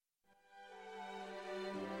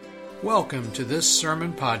Welcome to this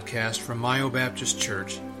sermon podcast from Mayo Baptist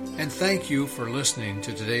Church, and thank you for listening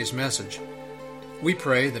to today's message. We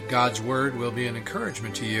pray that God's Word will be an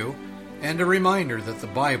encouragement to you and a reminder that the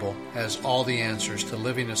Bible has all the answers to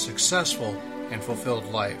living a successful and fulfilled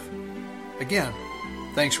life. Again,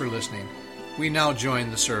 thanks for listening. We now join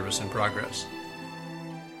the service in progress.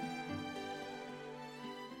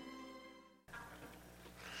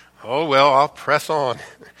 Oh, well, I'll press on.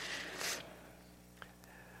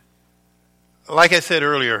 Like I said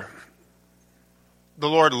earlier, the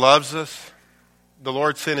Lord loves us. The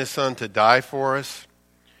Lord sent His Son to die for us.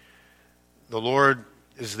 The Lord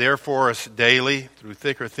is there for us daily, through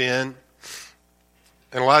thick or thin.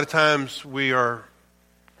 And a lot of times we are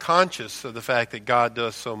conscious of the fact that God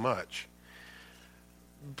does so much.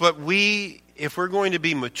 But if we're going to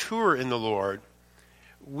be mature in the Lord,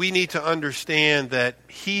 we need to understand that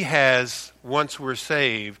He has, once we're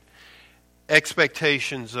saved,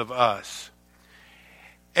 expectations of us.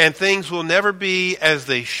 And things will never be as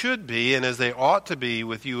they should be and as they ought to be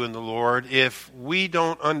with you and the Lord if we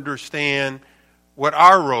don't understand what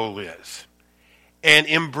our role is and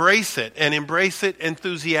embrace it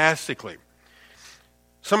enthusiastically.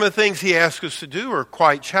 Some of the things He asks us to do are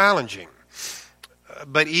quite challenging.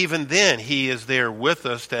 But even then, He is there with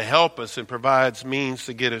us to help us and provides means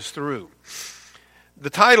to get us through. The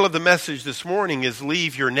title of the message this morning is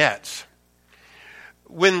Leave Your Nets.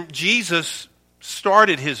 When Jesus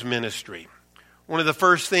started His ministry, one of the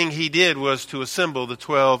first things He did was to assemble the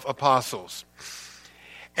 12 apostles.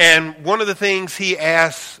 And one of the things He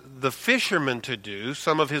asked the fishermen to do,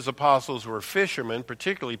 some of His apostles were fishermen,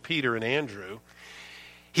 particularly Peter and Andrew,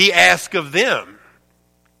 He asked of them,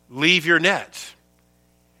 leave your nets.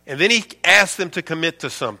 And then He asked them to commit to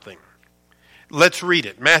something. Let's read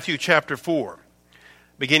it. Matthew chapter 4,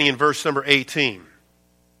 beginning in verse number 18.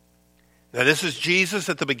 Now this is Jesus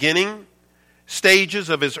at the beginning stages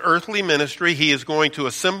of His earthly ministry. He is going to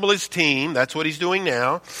assemble His team. That's what He's doing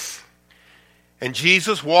now. And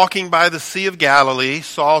Jesus, walking by the Sea of Galilee,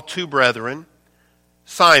 saw two brethren,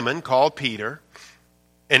 Simon, called Peter,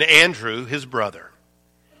 and Andrew, his brother,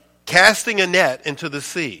 casting a net into the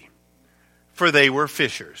sea, for they were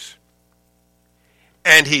fishers.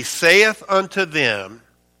 And He saith unto them,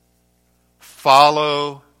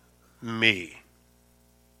 follow me,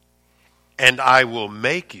 and I will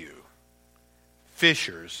make you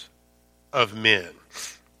fishers of men.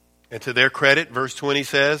 And to their credit, verse 20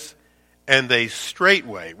 says, and they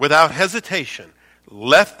straightway, without hesitation,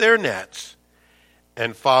 left their nets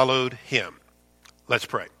and followed Him. Let's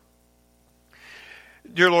pray.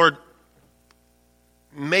 Dear Lord,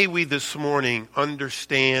 may we this morning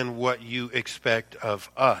understand what You expect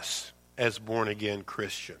of us as born-again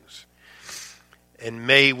Christians. And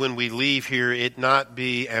may, when we leave here, it not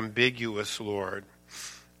be ambiguous, Lord.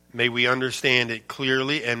 May we understand it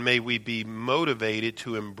clearly, and may we be motivated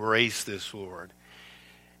to embrace this, Lord,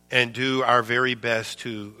 and do our very best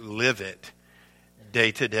to live it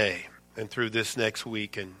day to day and through this next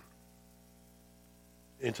week and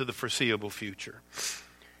into the foreseeable future.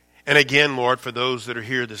 And again, Lord, for those that are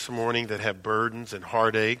here this morning that have burdens and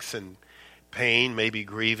heartaches and pain, maybe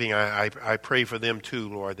grieving, I pray for them too,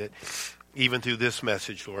 Lord, that even through this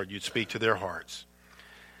message, Lord, You'd speak to their hearts.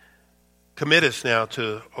 Commit us now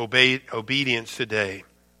to obedience today,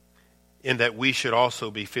 in that we should also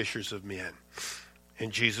be fishers of men. In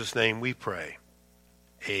Jesus' name we pray.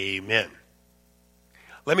 Amen.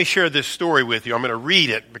 Let me share this story with you. I'm going to read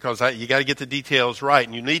it because you got to get the details right,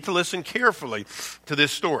 and you need to listen carefully to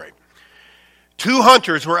this story. Two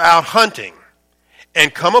hunters were out hunting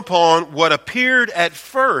and come upon what appeared at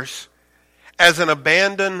first as an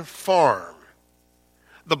abandoned farm.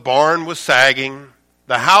 The barn was sagging,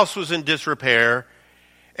 the house was in disrepair,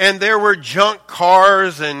 and there were junk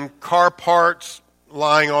cars and car parts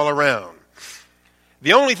lying all around.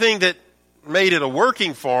 The only thing that made it a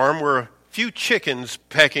working farm were a few chickens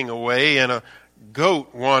pecking away and a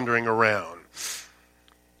goat wandering around.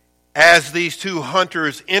 As these two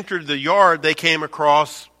hunters entered the yard, they came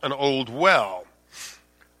across an old well.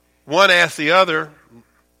 One asked the other,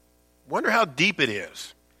 wonder how deep it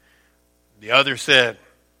is. The other said,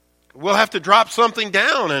 we'll have to drop something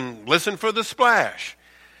down and listen for the splash.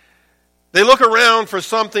 They look around for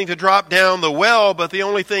something to drop down the well, but the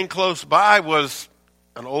only thing close by was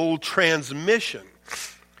an old transmission.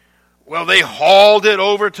 Well, they hauled it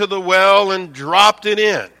over to the well and dropped it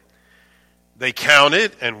in. They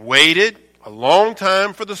counted and waited a long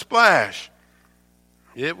time for the splash.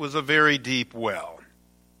 It was a very deep well.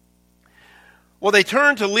 Well, they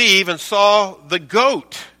turned to leave and saw the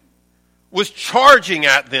goat was charging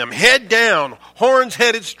at them, head down, horns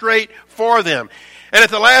headed straight for them. And at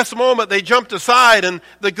the last moment, they jumped aside, and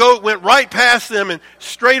the goat went right past them and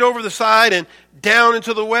straight over the side and down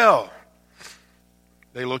into the well.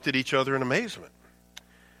 They looked at each other in amazement.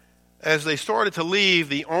 As they started to leave,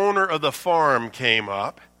 the owner of the farm came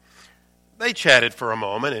up. They chatted for a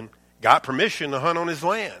moment and got permission to hunt on his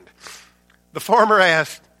land. The farmer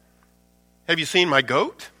asked, "Have you seen my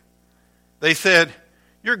goat?" They said,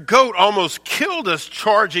 "Your goat almost killed us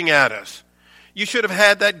charging at us. You should have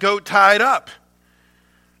had that goat tied up."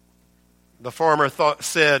 The farmer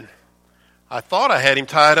said, "I thought I had him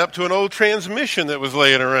tied up to an old transmission that was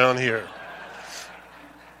laying around here."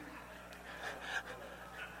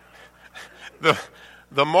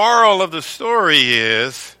 The moral of the story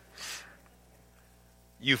is,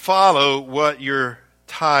 you follow what you're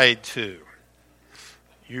tied to.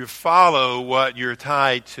 You follow what you're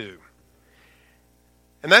tied to.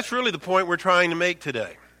 And that's really the point we're trying to make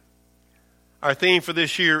today. Our theme for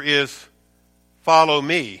this year is follow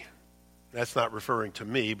me. That's not referring to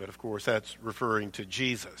me, but of course that's referring to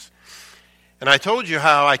Jesus. And I told you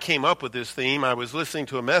how I came up with this theme. I was listening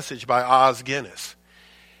to a message by Os Guinness.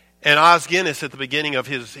 And Os Guinness, at the beginning of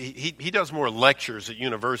his, he does more lectures at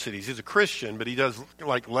universities. He's a Christian, but he does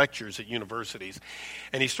like lectures at universities.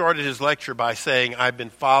 And he started his lecture by saying, "I've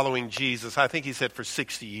been following Jesus," I think he said, for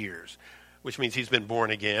 60 years, which means he's been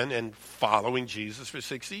born again and following Jesus for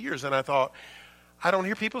 60 years. And I thought, I don't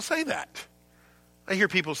hear people say that. I hear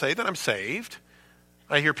people say that I'm saved.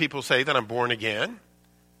 I hear people say that I'm born again.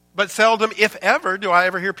 But seldom, if ever, do I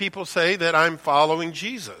ever hear people say that I'm following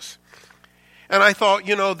Jesus. And I thought,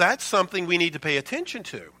 that's something we need to pay attention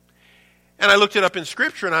to. And I looked it up in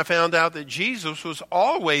Scripture, and I found out that Jesus was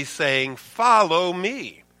always saying, "Follow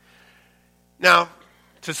me." Now,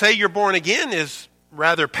 to say you're born again is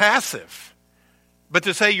rather passive. But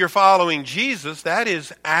to say you're following Jesus, that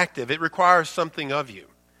is active. It requires something of you.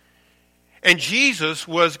 And Jesus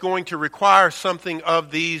was going to require something of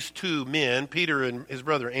these two men, Peter and his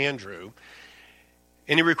brother Andrew.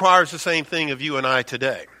 And he requires the same thing of you and I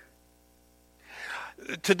today.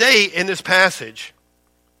 Today, in this passage,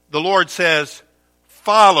 the Lord says,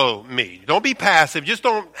 "Follow me." Don't be passive.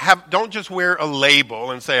 Don't just wear a label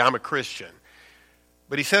and say, "I'm a Christian."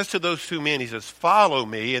 But he says to those two men, he says, "Follow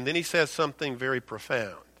me." And then he says something very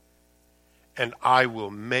profound. "And I will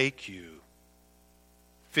make you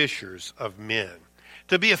fishers of men."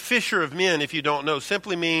 To be a fisher of men, if you don't know,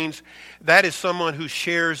 simply means that is someone who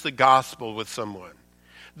shares the gospel with someone.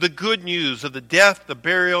 The good news of the death, the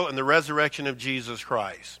burial, and the resurrection of Jesus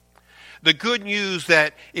Christ. The good news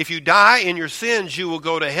that if you die in your sins, you will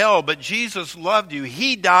go to hell, but Jesus loved you.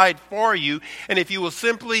 He died for you, and if you will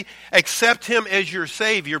simply accept him as your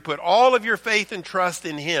Savior, put all of your faith and trust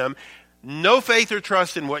in him, no faith or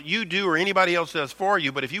trust in what you do or anybody else does for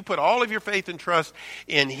you, but if you put all of your faith and trust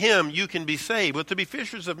in him, you can be saved. But to be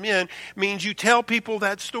fishers of men means you tell people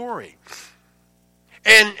that story.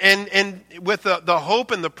 And with the hope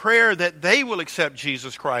and the prayer that they will accept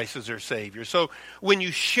Jesus Christ as their Savior. So when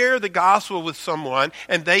you share the gospel with someone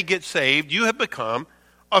and they get saved, you have become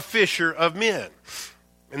a fisher of men.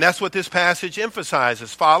 And that's what this passage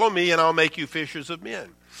emphasizes. Follow me and I'll make you fishers of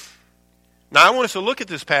men. Now I want us to look at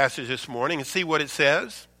this passage this morning and see what it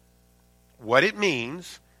says, what it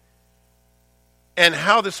means, and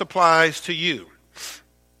how this applies to you.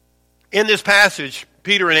 In this passage,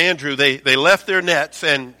 Peter and Andrew, they left their nets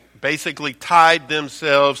and basically tied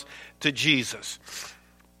themselves to Jesus.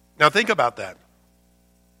 Now think about that.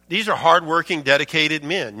 These are hardworking, dedicated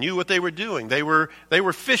men, knew what they were doing. They were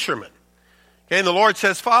fishermen. Okay, and the Lord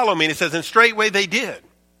says, "Follow me." And he says, and straightway they did.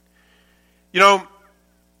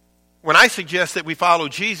 When I suggest that we follow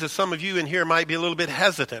Jesus, some of you in here might be a little bit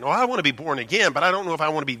hesitant. Well, I want to be born again, but I don't know if I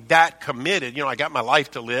want to be that committed. I got my life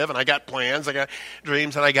to live, and I got plans, I got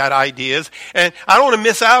dreams, and I got ideas, and I don't want to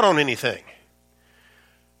miss out on anything.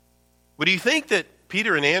 But do you think that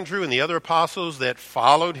Peter and Andrew and the other apostles that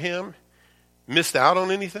followed him missed out on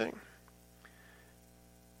anything?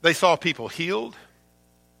 They saw people healed.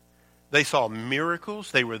 They saw miracles.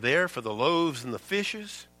 They were there for the loaves and the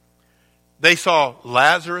fishes. They saw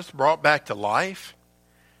Lazarus brought back to life.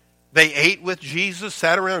 They ate with Jesus,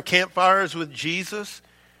 sat around campfires with Jesus.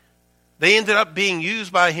 They ended up being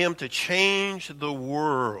used by him to change the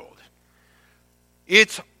world.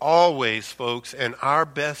 It's always, folks, in our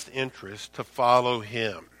best interest to follow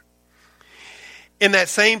him. In that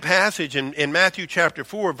same passage in Matthew chapter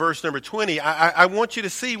 4, verse number 20, I want you to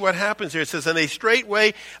see what happens there. It says, "And they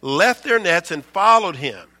straightway left their nets and followed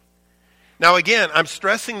him." Now again, I'm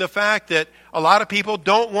stressing the fact that a lot of people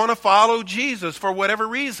don't want to follow Jesus for whatever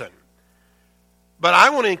reason. But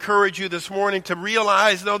I want to encourage you this morning to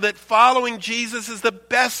realize, though, that following Jesus is the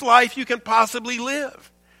best life you can possibly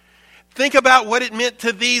live. Think about what it meant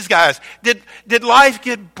to these guys. Did life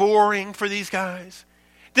get boring for these guys?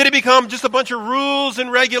 Did it become just a bunch of rules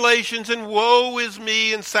and regulations and woe is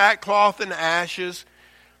me and sackcloth and ashes?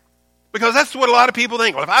 Because that's what a lot of people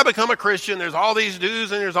think. Well, if I become a Christian, there's all these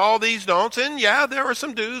do's and there's all these don'ts. And yeah, there are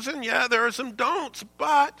some do's and yeah, there are some don'ts.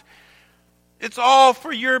 But it's all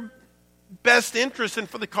for your best interest and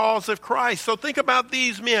for the cause of Christ. So think about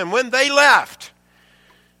these men. When they left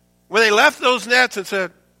those nets and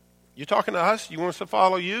said, you talking to us? You want us to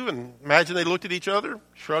follow you? And imagine they looked at each other,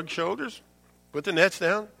 shrugged shoulders, put the nets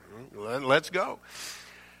down, let's go.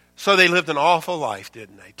 So they lived an awful life,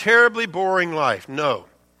 didn't they? Terribly boring life. No.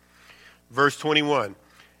 Verse 21,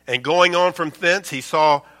 and going on from thence, he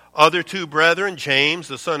saw other two brethren, James,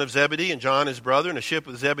 the son of Zebedee, and John, his brother, in a ship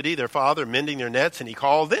with Zebedee, their father, mending their nets, and he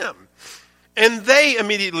called them. And they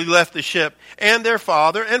immediately left the ship and their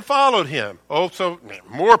father and followed him. Oh, so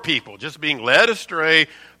more people just being led astray,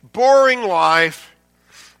 boring life.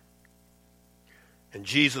 And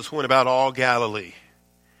Jesus went about all Galilee,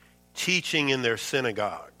 teaching in their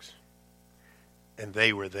synagogues. And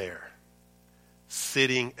they were there,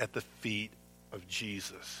 sitting at the feet of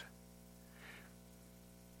Jesus.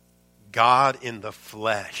 God in the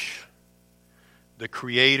flesh, the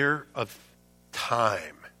creator of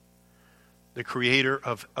time, the creator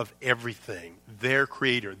of everything, their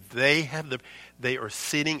creator. They are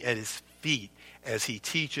sitting at his feet as he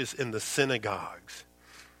teaches in the synagogues.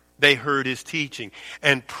 They heard his teaching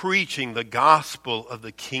and preaching the gospel of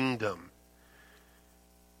the kingdom.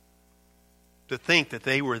 To think that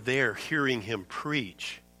they were there hearing him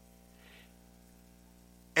preach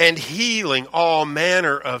and healing all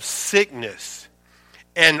manner of sickness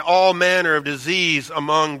and all manner of disease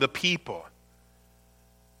among the people.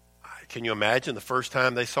 Can you imagine the first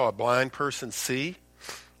time they saw a blind person see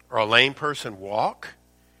or a lame person walk?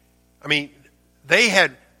 I mean, they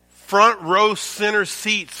had front row center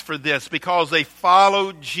seats for this because they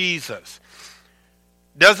followed Jesus.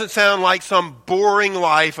 Doesn't sound like some boring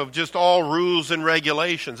life of just all rules and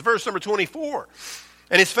regulations. Verse number 24.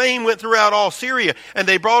 And his fame went throughout all Syria, and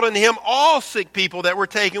they brought unto him all sick people that were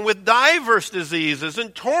taken with diverse diseases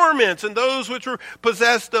and torments, and those which were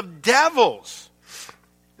possessed of devils,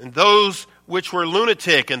 and those which were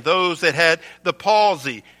lunatic, and those that had the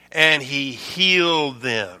palsy, and he healed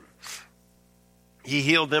them. He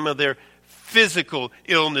healed them of their physical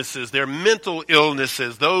illnesses, their mental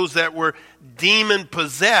illnesses, those that were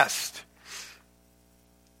demon-possessed.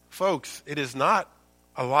 Folks, it is not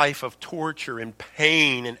a life of torture and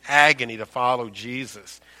pain and agony to follow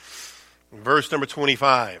Jesus. Verse number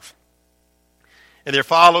 25. And there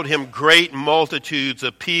followed him great multitudes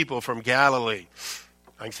of people from Galilee.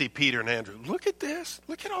 I can see Peter and Andrew. Look at this.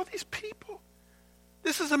 Look at all these people.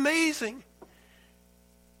 This is amazing.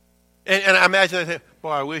 And I imagine I said, boy,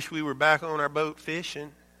 I wish we were back on our boat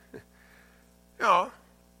fishing. And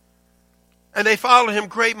they followed him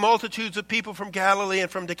great multitudes of people from Galilee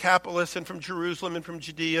and from Decapolis and from Jerusalem and from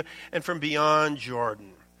Judea and from beyond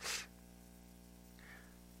Jordan.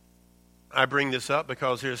 I bring this up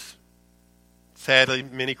because there's sadly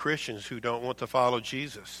many Christians who don't want to follow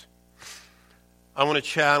Jesus. I want to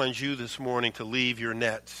challenge you this morning to leave your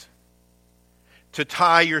nets, to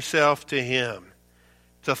tie yourself to him,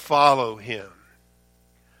 to follow him.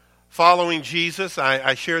 Following Jesus,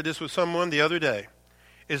 I shared this with someone the other day,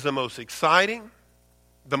 is the most exciting,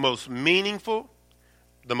 the most meaningful,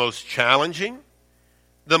 the most challenging,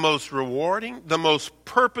 the most rewarding, the most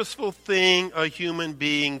purposeful thing a human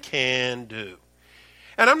being can do.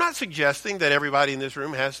 And I'm not suggesting that everybody in this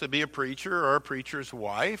room has to be a preacher or a preacher's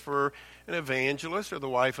wife or an evangelist or the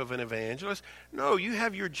wife of an evangelist. No, you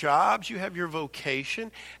have your jobs, you have your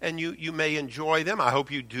vocation, and you may enjoy them. I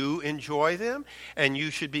hope you do enjoy them, and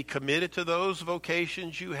you should be committed to those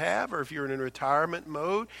vocations you have, or if you're in retirement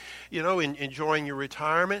mode, enjoying your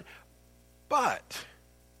retirement. But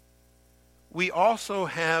we also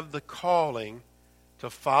have the calling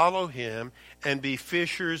to follow him and be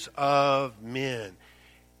fishers of men.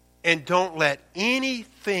 And don't let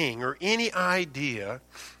anything or any idea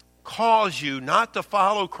cause you not to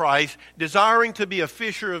follow Christ, desiring to be a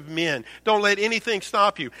fisher of men. Don't let anything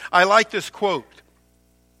stop you. I like this quote.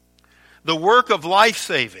 The work of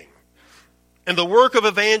life-saving and the work of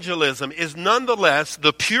evangelism is nonetheless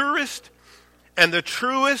the purest and the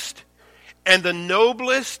truest and the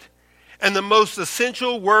noblest and the most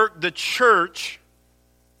essential work the church,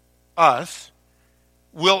 us,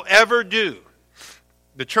 will ever do.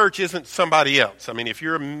 The church isn't somebody else. I mean, if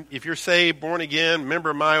you're saved, born again, member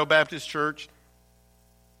of Mayo Baptist Church,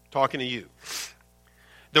 talking to you.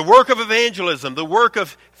 The work of evangelism, the work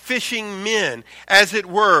of fishing men, as it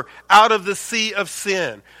were, out of the sea of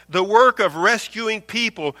sin, the work of rescuing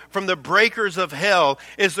people from the breakers of hell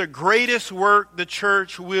is the greatest work the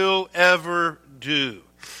church will ever do.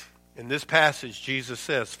 In this passage, Jesus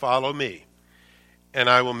says, "Follow me, and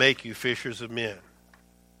I will make you fishers of men."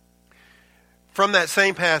 From that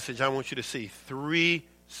same passage, I want you to see three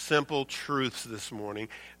simple truths this morning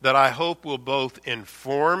that I hope will both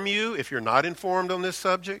inform you, if you're not informed on this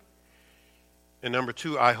subject, and number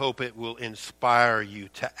two, I hope it will inspire you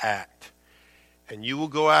to act. And you will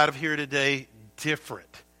go out of here today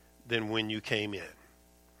different than when you came in.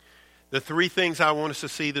 The three things I want us to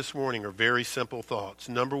see this morning are very simple thoughts.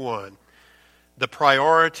 Number one, the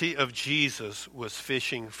priority of Jesus was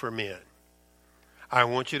fishing for men. I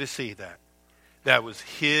want you to see that. That was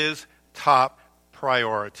his top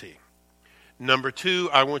priority. Number two,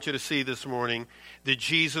 I want you to see this morning that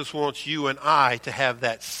Jesus wants you and I to have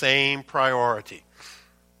that same priority.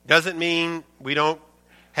 Doesn't mean we don't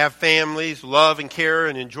have families, love and care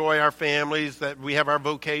and enjoy our families, that we have our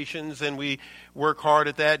vocations and we work hard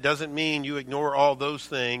at that. Doesn't mean you ignore all those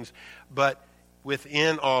things, but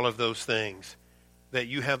within all of those things, that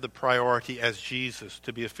you have the priority as Jesus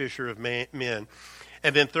to be a fisher of men.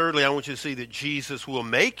 And then thirdly, I want you to see that Jesus will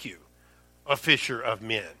make you a fisher of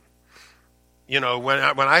men. You know, when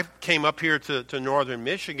I came up here to northern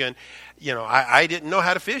Michigan, you know, I didn't know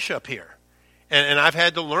how to fish up here. And I've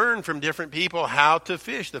had to learn from different people how to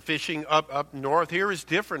fish. The fishing up north here is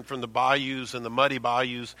different from the bayous and the muddy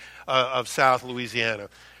bayous of South Louisiana.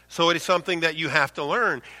 So it is something that you have to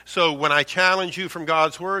learn. So when I challenge you from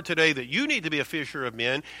God's Word today that you need to be a fisher of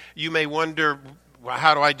men, you may wonder, well,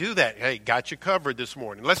 how do I do that? Hey, got you covered this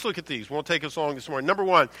morning. Let's look at these. Won't take us long this morning. Number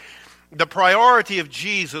one, the priority of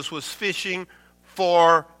Jesus was fishing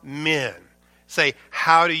for men. Say,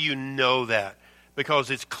 how do you know that?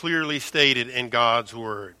 Because it's clearly stated in God's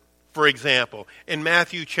Word. For example, in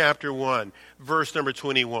Matthew chapter 1, verse number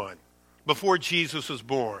 21, before Jesus was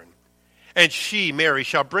born, "And she, Mary,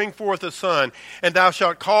 shall bring forth a son, and thou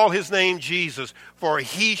shalt call his name Jesus, for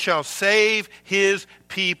he shall save his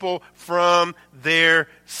people from their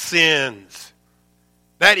sins."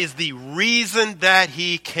 That is the reason that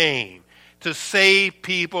he came, to save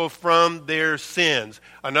people from their sins.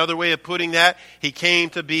 Another way of putting that, he came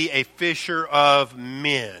to be a fisher of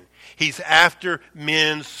men. He's after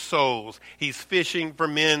men's souls. He's fishing for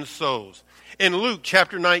men's souls. In Luke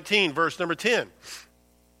chapter 19, verse number 10,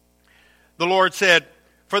 the Lord said,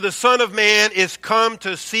 "For the Son of Man is come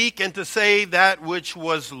to seek and to save that which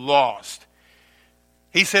was lost."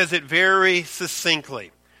 He says it very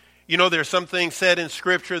succinctly. You know, there's some things said in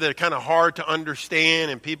Scripture that are kind of hard to understand,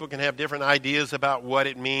 and people can have different ideas about what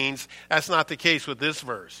it means. That's not the case with this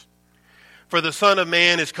verse. For the Son of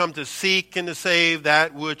Man is come to seek and to save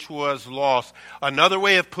that which was lost. Another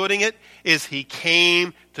way of putting it is he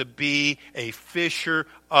came to be a fisher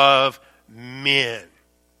of men.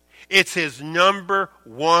 It's his number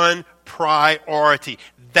one priority.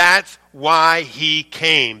 That's why he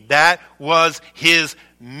came. That was his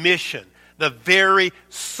mission. The very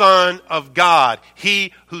Son of God,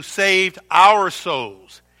 he who saved our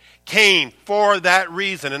souls, came for that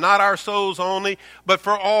reason. And not our souls only, but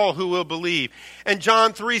for all who will believe. And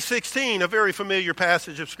John 3:16, a very familiar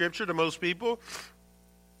passage of Scripture to most people.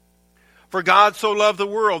 "For God so loved the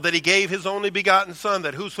world that he gave his only begotten Son,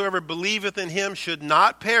 that whosoever believeth in him should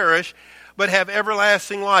not perish, but have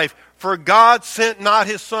everlasting life. For God sent not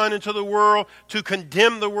his Son into the world to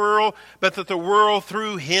condemn the world, but that the world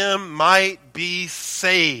through him might be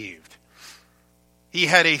saved." He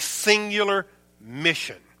had a singular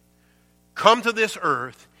mission. Come to this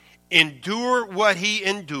earth, endure what he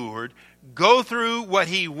endured, go through what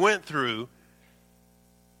he went through,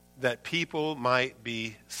 that people might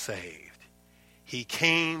be saved. He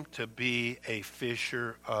came to be a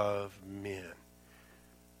fisher of men.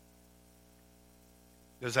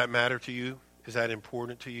 Does that matter to you? Is that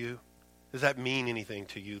important to you? Does that mean anything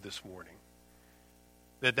to you this morning?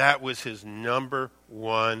 That was his number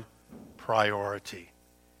one priority.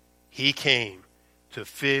 He came to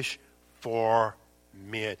fish for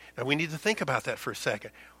men. Now we need to think about that for a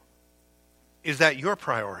second. Is that your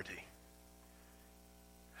priority?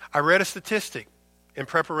 I read a statistic in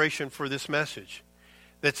preparation for this message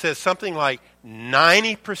that says something like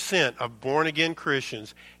 90% of born-again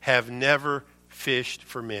Christians have never fished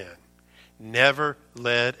for men, never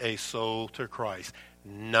led a soul to Christ.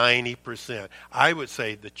 90%. I would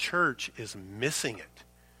say the church is missing it.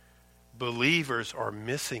 Believers are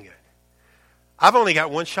missing it. I've only got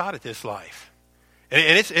one shot at this life.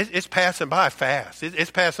 And it's passing by fast.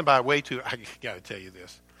 It's passing by way too. I got to tell you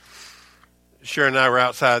this. Sharon and I were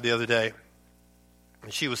outside the other day,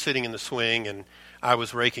 and she was sitting in the swing, and I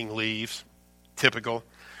was raking leaves. Typical.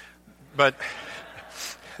 But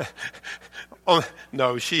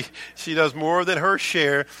no, she does more than her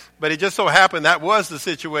share. But it just so happened that was the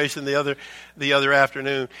situation the other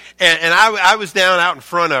afternoon. And I was down out in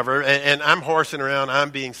front of her, and I'm horsing around. I'm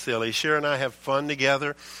being silly. Sharon and I have fun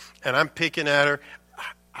together, and I'm picking at her.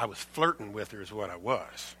 I was flirting with her is what I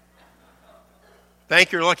was.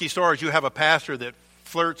 Thank your lucky stars you have a pastor that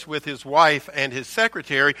flirts with his wife and his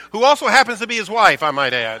secretary, who also happens to be his wife, I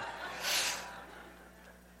might add.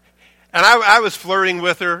 And I was flirting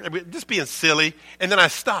with her, just being silly, and then I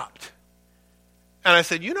stopped. And I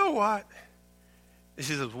said, you know what? And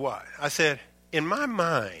she says, what? I said, in my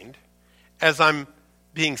mind, as I'm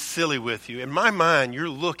being silly with you, in my mind, you're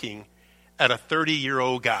looking at a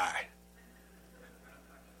 30-year-old guy.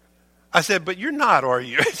 I said, but you're not, are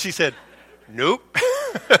you? She said, nope.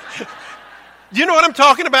 Do you know what I'm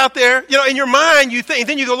talking about there? You know, in your mind, you think,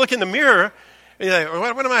 then you go look in the mirror, and you're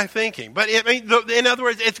like, what am I thinking? But in other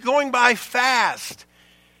words, it's going by fast.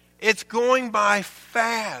 It's going by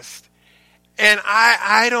fast. And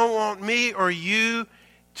I don't want me or you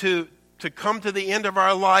to come to the end of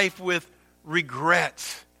our life with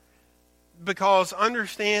regrets. Because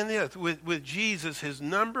understand this, with Jesus, his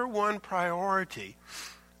number one priority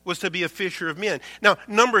was to be a fisher of men. Now,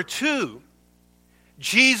 number two,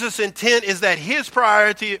 Jesus' intent is that his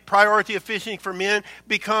priority of fishing for men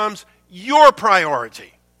becomes your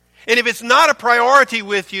priority. And if it's not a priority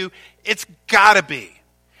with you, it's got to be.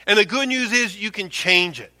 And the good news is you can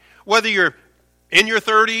change it. Whether you're in your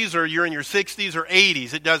 30s or you're in your 60s or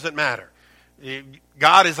 80s, it doesn't matter.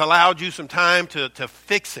 God has allowed you some time to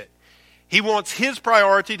fix it. He wants his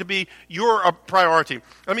priority to be your priority.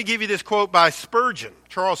 Let me give you this quote by Spurgeon,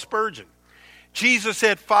 Charles Spurgeon. Jesus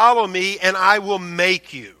said, follow me and I will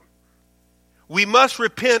make you. We must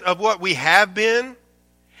repent of what we have been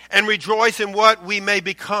and rejoice in what we may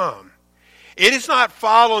become. It is not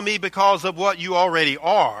follow me because of what you already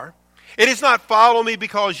are. It is not follow me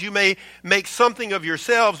because you may make something of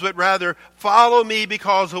yourselves, but rather follow me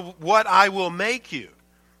because of what I will make you.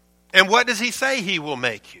 And what does he say he will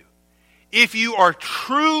make you? If you are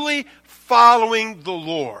truly following the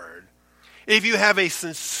Lord, if you have a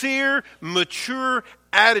sincere, mature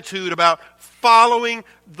attitude about following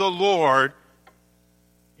the Lord,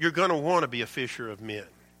 you're going to want to be a fisher of men.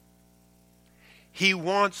 He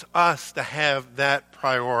wants us to have that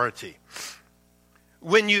priority.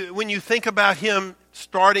 When you think about him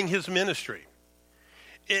starting his ministry,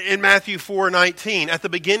 in Matthew 4:19, at the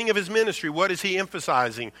beginning of his ministry, what is he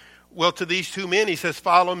emphasizing? Well, to these two men, he says,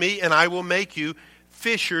 follow me and I will make you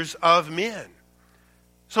fishers of men.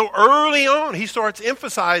 So early on, he starts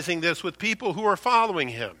emphasizing this with people who are following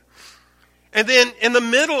him. And then in the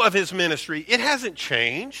middle of his ministry, it hasn't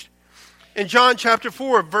changed. In John chapter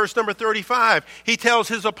 4, verse number 35, he tells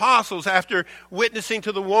his apostles after witnessing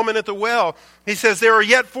to the woman at the well, he says, there are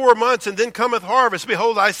yet 4 months and then cometh harvest.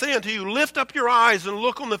 Behold, I say unto you, lift up your eyes and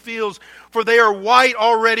look on the fields, for they are white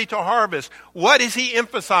already to harvest. What is he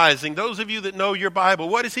emphasizing? Those of you that know your Bible,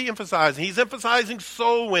 what is he emphasizing? He's emphasizing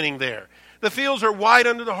soul winning there. The fields are white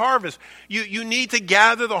unto the harvest. You need to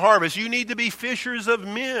gather the harvest. You need to be fishers of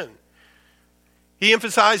men. He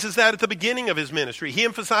emphasizes that at the beginning of his ministry. He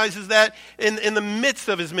emphasizes that in the midst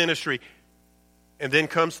of his ministry. And then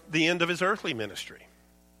comes the end of his earthly ministry.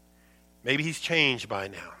 Maybe he's changed by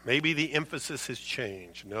now. Maybe the emphasis has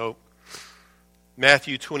changed. No.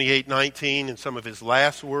 Matthew 28:19, and some of his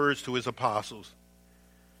last words to his apostles.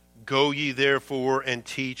 Go ye therefore and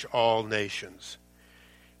teach all nations,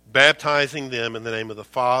 baptizing them in the name of the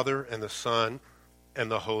Father and the Son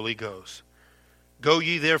and the Holy Ghost. Go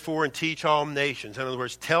ye therefore and teach all nations. In other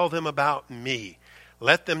words, tell them about me.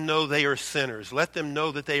 Let them know they are sinners. Let them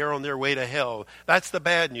know that they are on their way to hell. That's the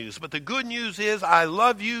bad news. But the good news is I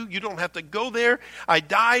love you. You don't have to go there. I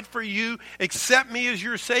died for you. Accept me as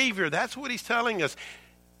your Savior. That's what he's telling us.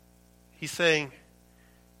 He's saying,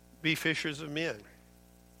 be fishers of men.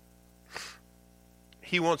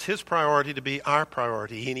 He wants his priority to be our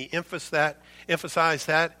priority. And he emphasized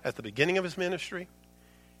that at the beginning of his ministry,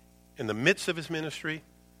 in the midst of his ministry,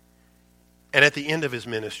 and at the end of his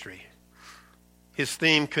ministry. His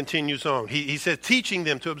theme continues on. He said, teaching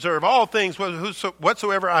them to observe all things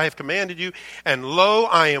whatsoever I have commanded you, and lo,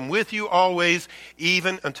 I am with you always,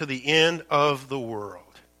 even unto the end of the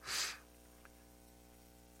world.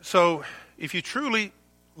 So, if you truly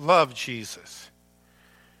love Jesus,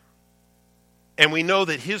 and we know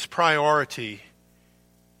that his priority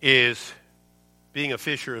is being a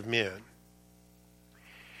fisher of men,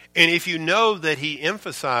 And if you know that he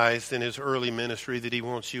emphasized in his early ministry that he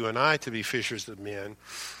wants you and I to be fishers of men,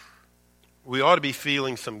 we ought to be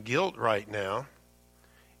feeling some guilt right now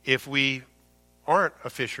if we aren't a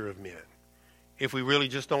fisher of men, if we really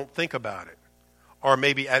just don't think about it, or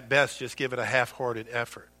maybe at best just give it a half-hearted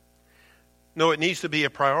effort. No, it needs to be a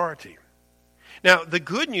priority. Now, the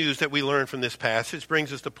good news that we learn from this passage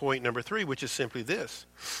brings us to point number 3, which is simply this.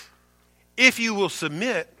 If you will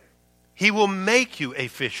submit, he will make you a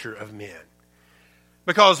fisher of men.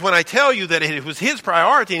 Because when I tell you that it was his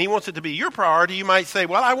priority and he wants it to be your priority, you might say,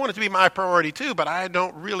 well, I want it to be my priority too, but I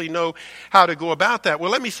don't really know how to go about that. Well,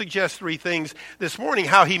 let me suggest 3 things this morning,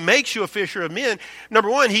 how he makes you a fisher of men. Number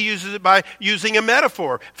 1, he uses it by using a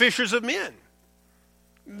metaphor, fishers of men.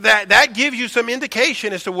 That gives you some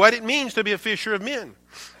indication as to what it means to be a fisher of men.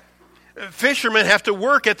 Fishermen have to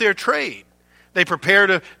work at their trade. They prepare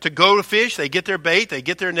to go to fish. They get their bait. They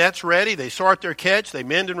get their nets ready. They sort their catch. They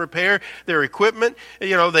mend and repair their equipment.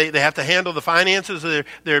 You know, they have to handle the finances of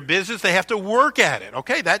their business. They have to work at it.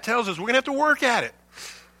 Okay, that tells us we're going to have to work at it.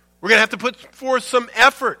 We're going to have to put forth some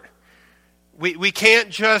effort. We can't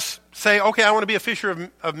just say, okay, I want to be a fisher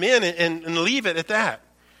of men and leave it at that.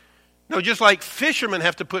 No, just like fishermen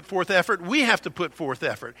have to put forth effort, we have to put forth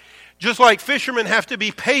effort. Just like fishermen have to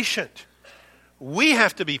be patient, we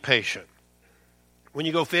have to be patient. When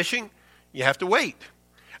you go fishing, you have to wait.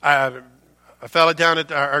 A fellow down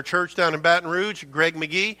at our church down in Baton Rouge, Greg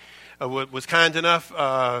McGee, was kind enough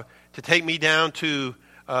to take me down to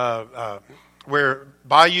where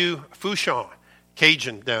Bayou Fouchon,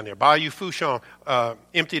 Cajun down there, Bayou Fouchon,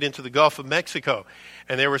 emptied into the Gulf of Mexico.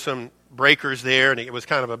 And there were some breakers there, and it was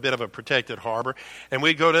kind of a bit of a protected harbor. And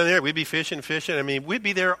we'd go down there, we'd be fishing. I mean, we'd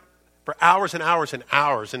be there for hours and hours and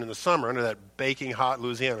hours, and in the summer under that baking hot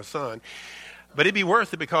Louisiana sun. But it'd be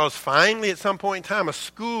worth it because finally at some point in time a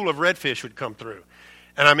school of redfish would come through.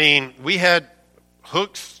 And I mean, we had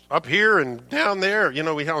hooks up here and down there. You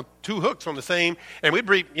know, we had 2 hooks on the same, and we'd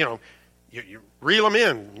you reel them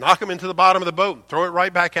in, knock them into the bottom of the boat, and throw it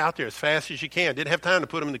right back out there as fast as you can. Didn't have time to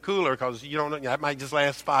put them in the cooler because you don't know, that might just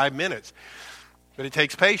last 5 minutes. But it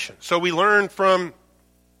takes patience. So we learn from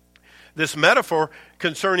this metaphor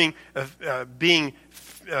concerning being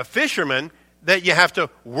fishermen that you have to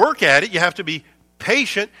work at it, you have to be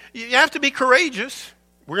patient, you have to be courageous.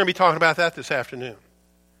 We're going to be talking about that this afternoon.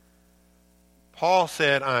 Paul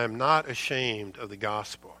said, I am not ashamed of the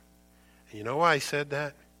gospel. And you know why he said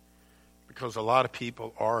that? Because a lot of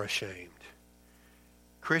people are ashamed.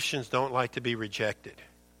 Christians don't like to be rejected.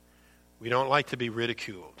 We don't like to be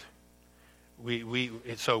ridiculed.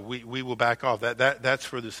 So we will back off. That's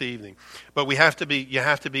for this evening. But you have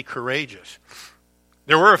to be courageous.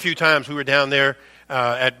 There were a few times we were down there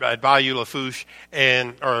at Bayou Lafourche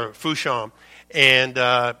or Fouchon, and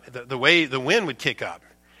the way the wind would kick up,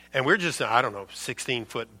 and we're just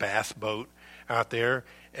 16-foot bass boat out there,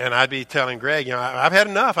 and I'd be telling Greg, I've had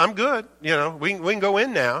enough. I'm good. We can go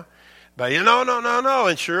in now, but no,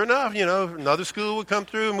 and sure enough, another school would come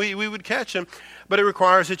through and we would catch them, but it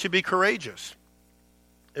requires that you be courageous.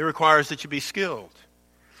 It requires that you be skilled.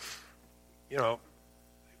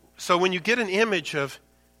 So when you get an image of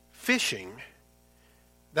fishing,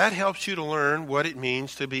 that helps you to learn what it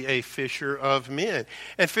means to be a fisher of men.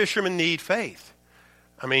 And fishermen need faith.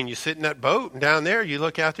 I mean, you sit in that boat and down there, you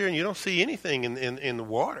look out there and you don't see anything in the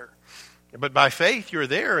water. But by faith, you're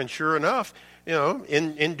there, and sure enough,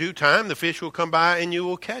 in due time, the fish will come by and you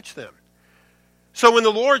will catch them. So when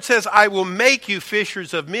the Lord says, I will make you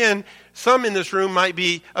fishers of men, some in this room might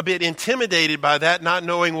be a bit intimidated by that, not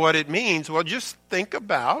knowing what it means. Well, just think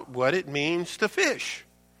about what it means to fish.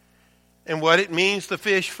 And what it means to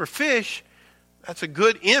fish for fish, that's a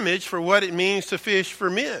good image for what it means to fish for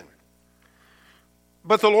men.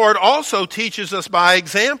 But the Lord also teaches us by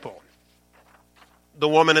example. The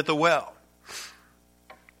woman at the well.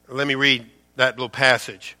 Let me read that little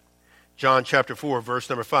passage. John chapter 4, verse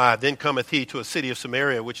number 5. Then cometh he to a city of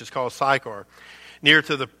Samaria, which is called Sychar, near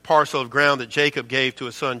to the parcel of ground that Jacob gave to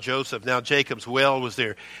his son Joseph. Now Jacob's well was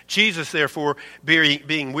there. Jesus, therefore,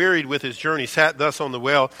 being wearied with his journey, sat thus on the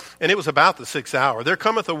well, and it was about the 6th hour. There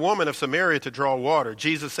cometh a woman of Samaria to draw water.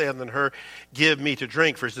 Jesus saith unto her, Give me to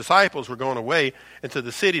drink. For his disciples were going away into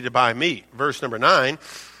the city to buy meat. Verse number 9.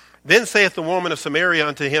 Then saith the woman of Samaria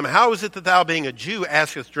unto him, How is it that thou, being a Jew,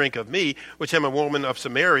 askest drink of me, which am a woman of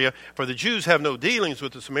Samaria? For the Jews have no dealings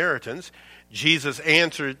with the Samaritans. Jesus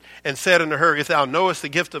answered and said unto her, If thou knowest the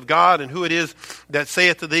gift of God, and who it is that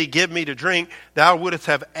saith to thee, Give me to drink, thou wouldst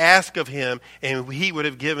have asked of him, and he would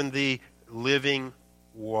have given thee living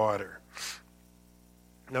water.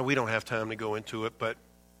 Now, we don't have time to go into it, but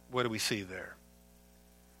what do we see there?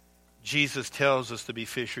 Jesus tells us to be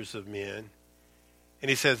fishers of men. And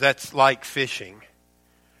he says that's like fishing.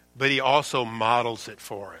 But he also models it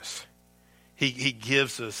for us. He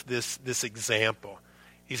gives us this example.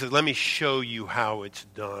 He says, let me show you how it's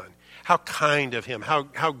done. How kind of him,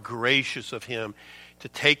 how gracious of him to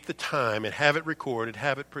take the time and have it recorded,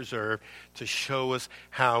 have it preserved, to show us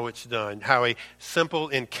how it's done. How a simple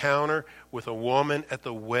encounter with a woman at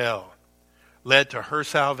the well led to her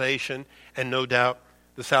salvation and no doubt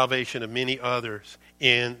the salvation of many others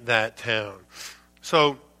in that town.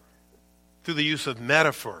 So, through the use of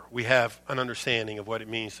metaphor, we have an understanding of what it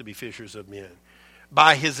means to be fishers of men.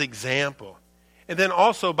 By his example, and then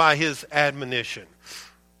also by his admonition.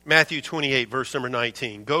 Matthew 28, verse number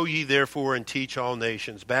 19. Go ye therefore and teach all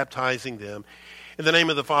nations, baptizing them in the name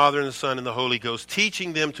of the Father and the Son and the Holy Ghost,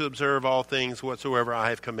 teaching them to observe all things whatsoever I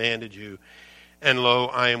have commanded you. And lo,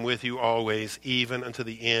 I am with you always, even unto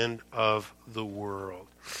the end of the world.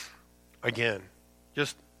 Again,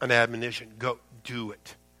 just an admonition. Go do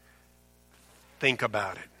it. Think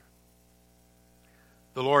about it.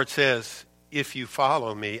 The Lord says, if you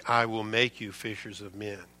follow me, I will make you fishers of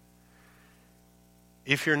men.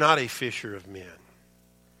 If you're not a fisher of men,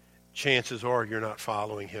 chances are you're not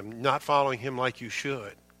following him like you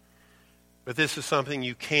should. But this is something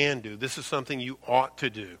you can do. This is something you ought to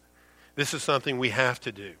do. This is something we have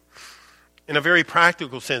to do. In a very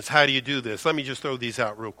practical sense, how do you do this? Let me just throw these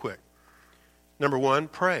out real quick. Number one,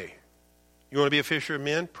 pray. You want to be a fisher of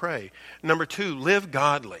men? Pray. Number two, live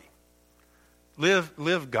godly.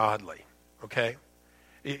 Live godly, okay?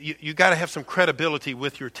 You got to have some credibility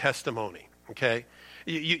with your testimony, okay?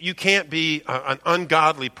 You can't be an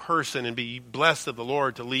ungodly person and be blessed of the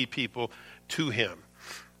Lord to lead people to him.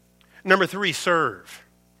 Number three, serve.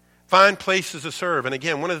 Find places to serve. And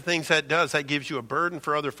again, one of the things that does, that gives you a burden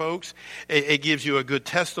for other folks. It gives you a good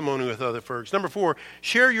testimony with other folks. Number four,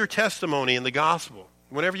 share your testimony in the gospel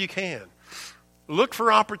whenever you can. Look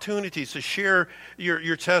for opportunities to share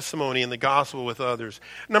your testimony in the gospel with others.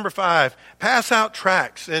 Number five, pass out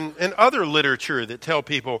tracts and other literature that tell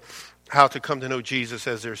people how to come to know Jesus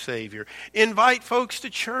as their Savior. Invite folks to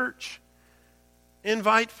church.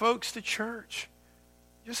 Invite folks to church.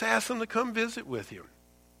 Just ask them to come visit with you.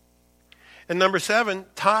 And number seven,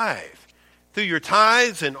 tithe. Through your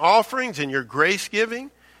tithes and offerings and your grace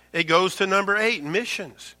giving, it goes to number 8,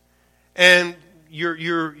 missions. And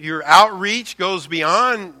your outreach goes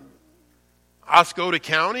beyond Oscoda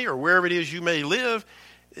County or wherever it is you may live.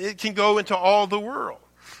 It can go into all the world.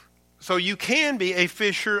 So you can be a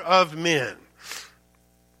fisher of men.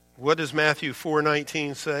 What does Matthew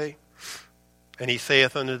 4:19 say? And he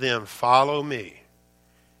saith unto them, follow me,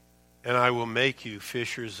 and I will make you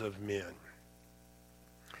fishers of men.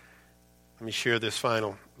 Let me share this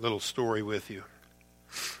final little story with you.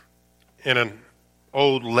 In an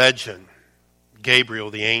old legend, Gabriel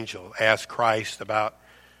the angel asked Christ about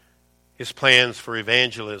his plans for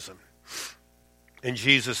evangelism. And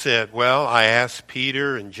Jesus said, well, I asked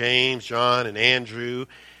Peter and James, John and Andrew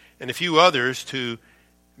and a few others to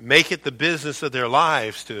make it the business of their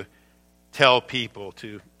lives to tell people,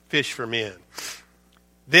 to fish for men.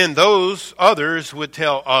 Then those others would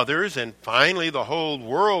tell others, and finally the whole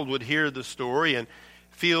world would hear the story and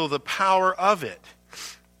feel the power of it.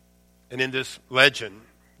 And in this legend,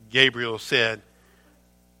 Gabriel said,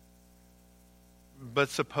 but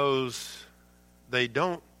suppose they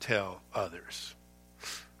don't tell others.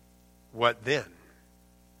 What then?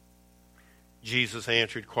 Jesus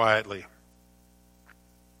answered quietly,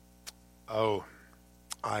 oh,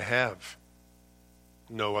 I have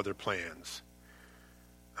no other plans.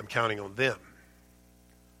 I'm counting on them.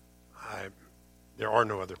 There are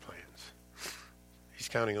no other plans. He's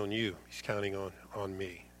counting on you. He's counting on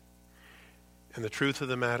me. And the truth of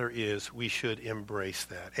the matter is we should embrace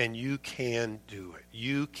that. And you can do it.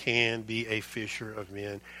 You can be a fisher of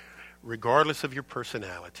men regardless of your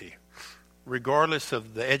personality, regardless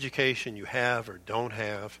of the education you have or don't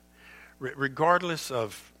have, regardless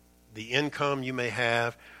of the income you may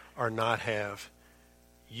have or not have.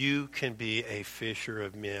 You can be a fisher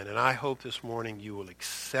of men. And I hope this morning you will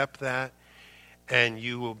accept that and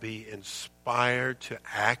you will be inspired to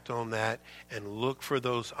act on that and look for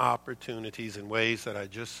those opportunities in ways that I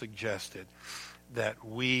just suggested, that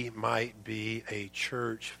we might be a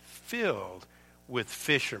church filled with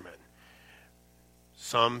fishermen.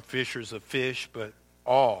 Some fishers of fish, but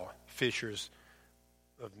all fishers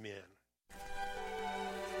of men.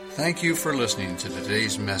 Thank you for listening to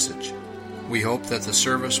today's message. We hope that the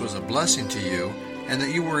service was a blessing to you and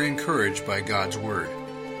that you were encouraged by God's Word.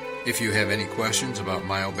 If you have any questions about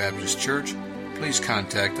Myo Baptist Church, please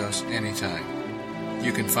contact us anytime.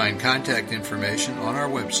 You can find contact information on our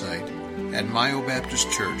website at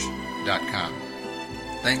myobaptistchurch.com.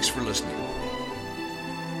 Thanks for listening.